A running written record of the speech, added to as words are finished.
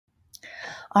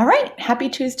All right, happy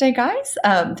Tuesday, guys.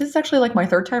 This is actually like my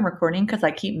third time recording because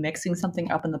I keep mixing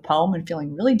something up in the poem and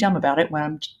feeling really dumb about it when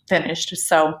I'm finished.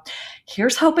 So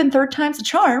here's hoping third time's a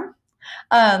charm.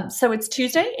 So it's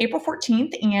Tuesday, April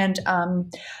 14th, and I'm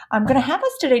going to have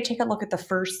us today take a look at the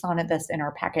first sonnet that's in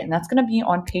our packet, and that's going to be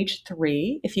on page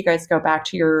 3 if you guys go back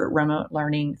to your remote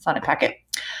learning sonnet packet.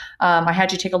 I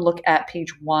had you take a look at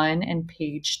page 1 and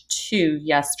page 2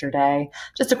 yesterday.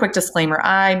 Just a quick disclaimer,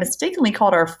 I mistakenly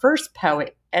called our first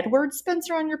poet Edward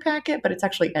Spenser on your packet, but it's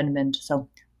actually Edmund, so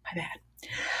my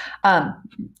bad.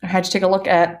 I had you take a look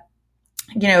at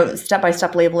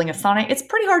step-by-step labeling a sonnet. It's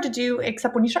pretty hard to do,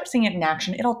 except when you start seeing it in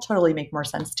action, it'll totally make more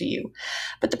sense to you.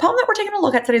 But the poem that we're taking a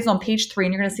look at today is on page 3,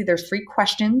 and you're going to see there's 3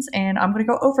 questions, and I'm going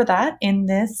to go over that in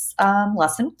this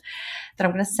lesson that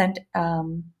I'm going to send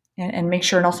and make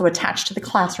sure and also attach to the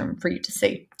classroom for you to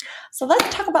see. So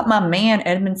let's talk about my man,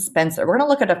 Edmund Spenser. We're going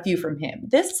to look at a few from him.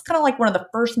 This is kind of like one of the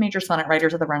first major sonnet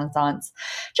writers of the Renaissance.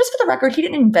 Just for the record, he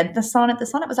didn't invent the sonnet. The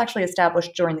sonnet was actually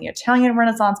established during the Italian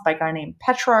Renaissance by a guy named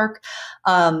Petrarch.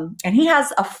 And he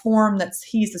has a form that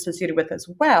he's associated with as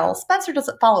well. Spenser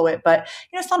doesn't follow it, but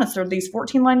sonnets are these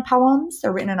 14-line poems.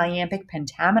 They're written in iambic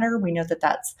pentameter. We know that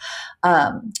that's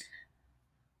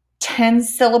 10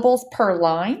 syllables per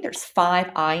line. There's 5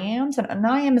 iambs, and an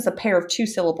iamb is a pair of 2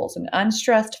 syllables, an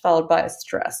unstressed followed by a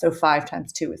stress. So 5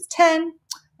 times 2 is 10,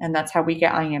 and that's how we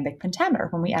get iambic pentameter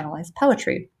when we analyze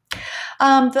poetry.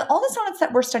 All the sonnets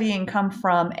that we're studying come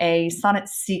from a sonnet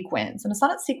sequence, and a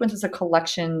sonnet sequence is a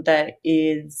collection that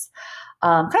is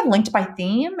kind of linked by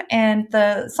theme, and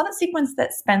the sonnet sequence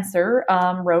that Spenser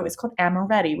wrote is called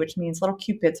Amoretti, which means little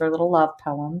cupids or little love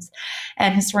poems,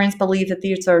 and historians believe that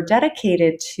these are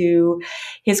dedicated to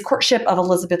his courtship of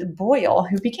Elizabeth Boyle,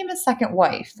 who became his second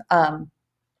wife.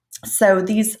 So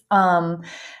these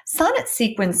sonnet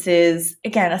sequences,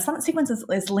 again, a sonnet sequence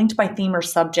is linked by theme or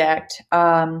subject.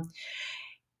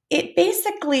 It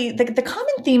basically, the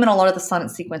common theme in a lot of the sonnet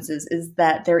sequences is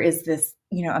that there is this,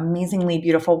 amazingly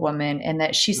beautiful woman, and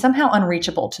that she's somehow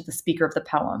unreachable to the speaker of the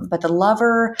poem. But the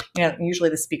lover, usually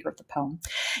the speaker of the poem,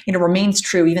 remains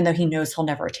true even though he knows he'll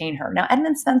never attain her. Now,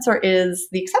 Edmund Spenser is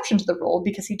the exception to the rule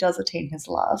because he does attain his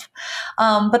love.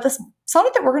 But this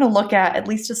sonnet that we're going to look at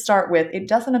least to start with, it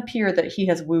doesn't appear that he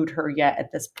has wooed her yet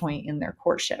at this point in their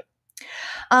courtship.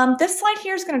 This slide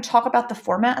here is going to talk about the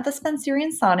format of the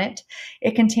Spenserian sonnet.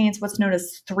 It contains what's known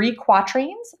as 3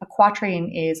 quatrains. A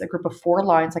quatrain is a group of 4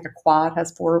 lines, like a quad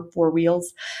has four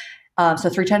wheels. So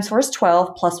 3 times 4 is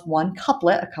 12, plus 1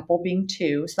 couplet, a couple being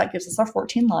 2. So that gives us our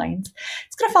 14 lines.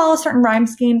 It's going to follow a certain rhyme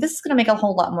scheme. This is going to make a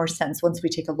whole lot more sense once we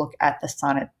take a look at the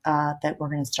sonnet that we're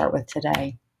going to start with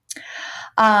today.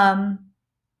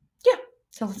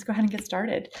 So let's go ahead and get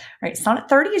started. All right, sonnet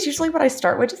 30 is usually what I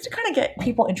start with just to kind of get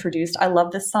people introduced. I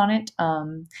love this sonnet.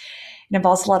 It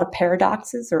involves a lot of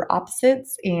paradoxes or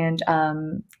opposites, and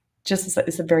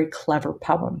it's a very clever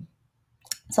poem.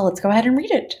 So let's go ahead and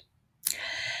read it. It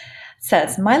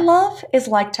says, "My love is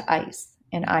like to ice,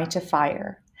 and I to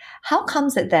fire. How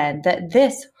comes it then that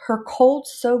this, her cold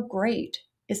so great,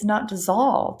 is not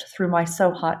dissolved through my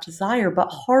so hot desire,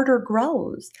 but harder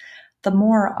grows, the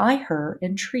more I her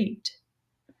entreat?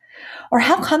 Or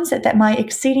how comes it that my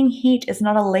exceeding heat is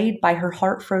not allayed by her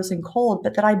heart frozen cold,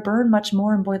 but that I burn much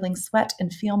more in boiling sweat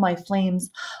and feel my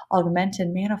flames augment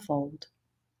and manifold?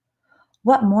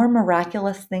 What more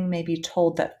miraculous thing may be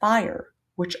told that fire,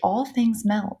 which all things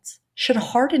melts, should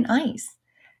harden ice,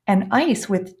 and ice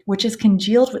which is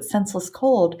congealed with senseless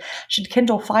cold should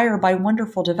kindle fire by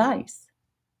wonderful device?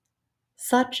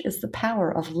 Such is the power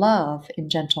of love in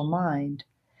gentle mind,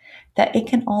 that it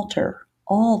can alter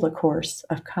all the course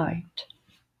of kind."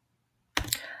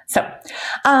 So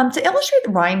to illustrate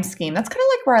the rhyme scheme, that's kind of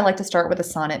like where I like to start with a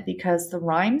sonnet, because the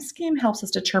rhyme scheme helps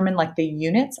us determine like the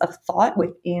units of thought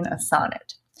within a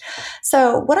sonnet.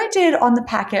 So what I did on the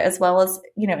packet, as well as,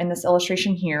 in this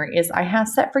illustration here, is I have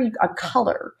set for you a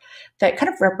color that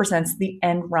kind of represents the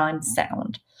end rhyme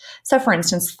sound. So for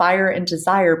instance, fire and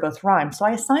desire both rhyme, so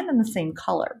I assign them the same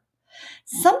color.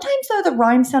 Sometimes, though, the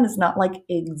rhyme sound is not like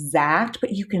exact,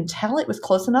 but you can tell it was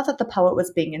close enough that the poet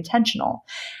was being intentional.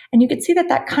 And you can see that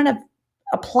that kind of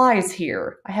applies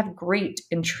here. I have great,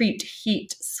 entreat,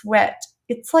 heat, sweat.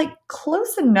 It's like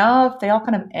close enough. They all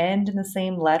kind of end in the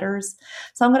same letters.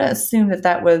 So I'm going to assume that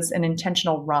that was an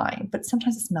intentional rhyme, but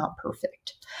sometimes it's not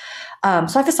perfect.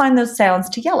 So I've assigned those sounds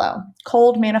to yellow.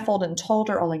 Cold, manifold, and told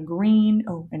are all in green.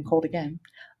 Oh, and cold again.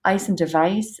 Ice and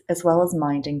device, as well as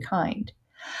mind and kind.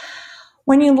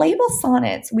 When you label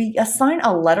sonnets, we assign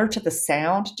a letter to the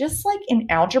sound, just like in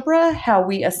algebra, how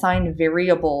we assign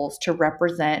variables to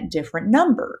represent different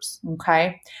numbers,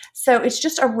 okay? So it's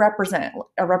just a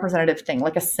representative thing,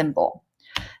 like a symbol.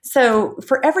 So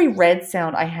for every red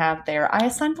sound I have there, I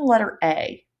assign the letter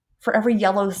A. For every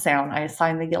yellow sound, I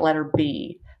assign the letter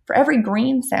B. For every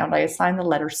green sound, I assign the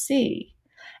letter C,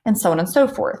 and so on and so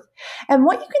forth. And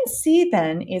what you can see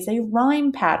then is a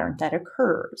rhyme pattern that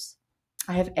occurs.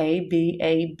 I have A, B,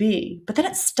 A, B, but then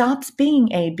it stops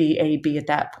being A, B, A, B at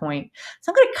that point.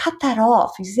 So I'm going to cut that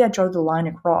off. You see I drew the line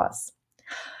across.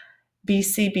 B,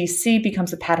 C, B, C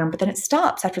becomes a pattern, but then it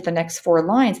stops after the next 4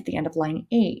 lines at the end of line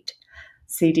 8.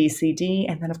 C, D, C, D,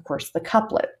 and then of course the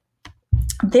couplet.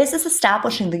 This is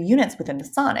establishing the units within the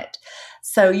sonnet.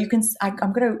 So you can,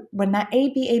 when that A,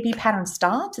 B pattern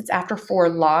stops, it's after 4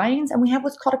 lines, and we have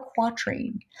what's called a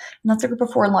quatrain. And that's a group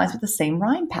of 4 lines with the same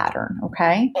rhyme pattern,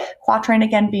 okay? Quatrain,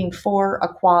 again, being 4,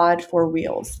 a quad, 4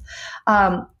 wheels.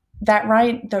 The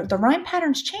rhyme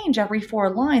patterns change every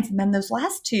 4 lines, and then those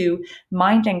last 2,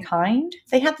 mind and kind,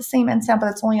 they have the same end sound, but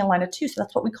it's only a line of 2, so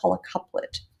that's what we call a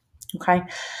couplet. Okay,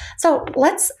 so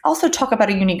let's also talk about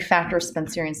a unique factor of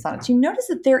Spenserian sonnets. You notice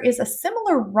that there is a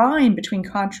similar rhyme between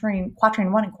quatrain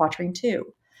 1 and quatrain 2.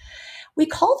 We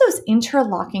call those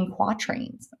interlocking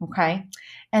quatrains, okay?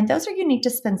 And those are unique to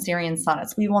Spenserian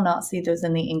sonnets. We will not see those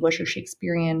in the English or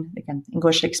Shakespearean. Again,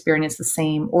 English Shakespearean is the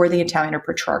same, or the Italian or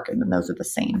Petrarchan, and those are the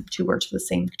same, 2 words for the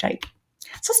same type.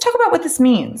 So let's talk about what this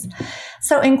means.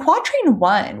 So in quatrain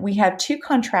 1, we have 2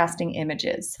 contrasting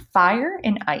images, fire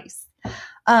and ice.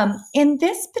 In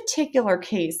this particular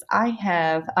case, we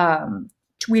have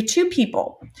 2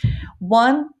 people.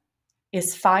 One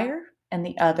is fire and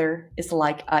the other is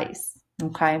like ice,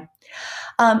 okay?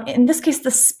 In this case,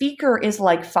 the speaker is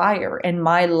like fire, and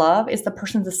my love is the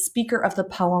person the speaker of the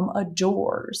poem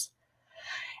adores.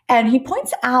 And he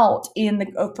points out in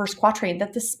the first quatrain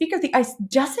that the speaker of the ice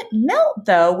doesn't melt,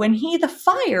 though, when the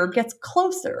fire gets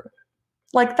closer.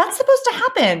 Like, that's supposed to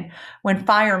happen when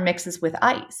fire mixes with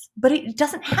ice, but it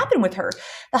doesn't happen with her.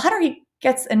 The hotter he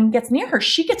gets near her,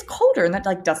 she gets colder, and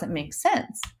that doesn't make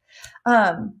sense.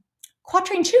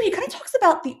 Quatrain 2, he kind of talks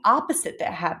about the opposite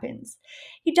that happens.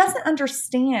 He doesn't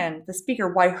understand, the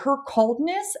speaker, why her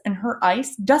coldness and her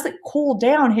ice doesn't cool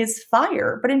down his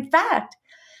fire, but in fact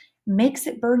makes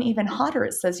it burn even hotter.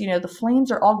 It says, the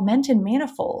flames are augmented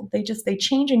manifold. They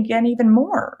change and get even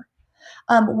more.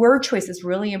 Word choice is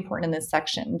really important in this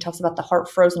section. It talks about the heart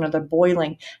frozen or the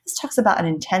boiling. This talks about an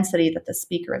intensity that the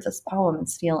speaker of this poem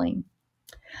is feeling.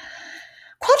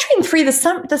 Quatrain 3,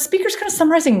 the speaker's kind of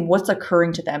summarizing what's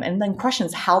occurring to them, and then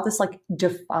questions how this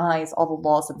defies all the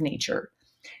laws of nature.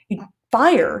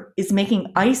 Fire is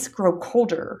making ice grow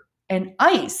colder, and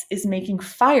ice is making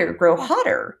fire grow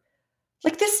hotter.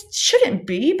 This shouldn't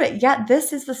be, but yet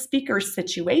this is the speaker's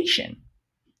situation.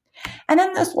 And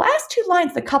then those last 2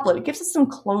 lines, the couplet, it gives us some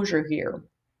closure here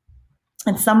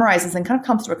and summarizes and kind of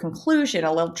comes to a conclusion,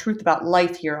 a little truth about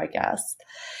life here, I guess,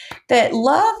 that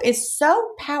love is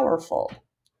so powerful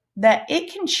that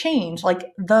it can change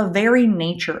the very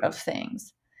nature of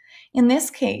things. In this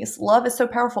case, love is so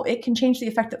powerful, it can change the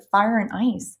effect that fire and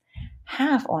ice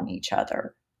have on each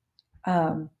other.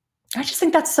 I just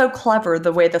think that's so clever,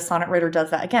 the way the sonnet writer does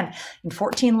that. Again, in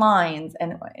 14 lines,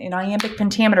 and in iambic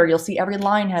pentameter, you'll see every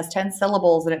line has 10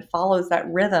 syllables, and it follows that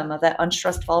rhythm of that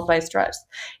unstressed followed by stress.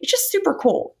 It's just super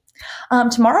cool.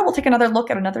 Tomorrow, we'll take another look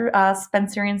at another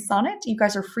Spenserian sonnet. You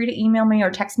guys are free to email me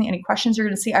or text me any questions you're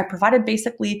going to see. I provided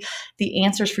basically the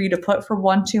answers for you to put for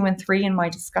 1, 2, and 3 in my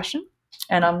discussion,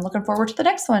 and I'm looking forward to the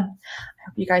next one. I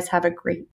hope you guys have a great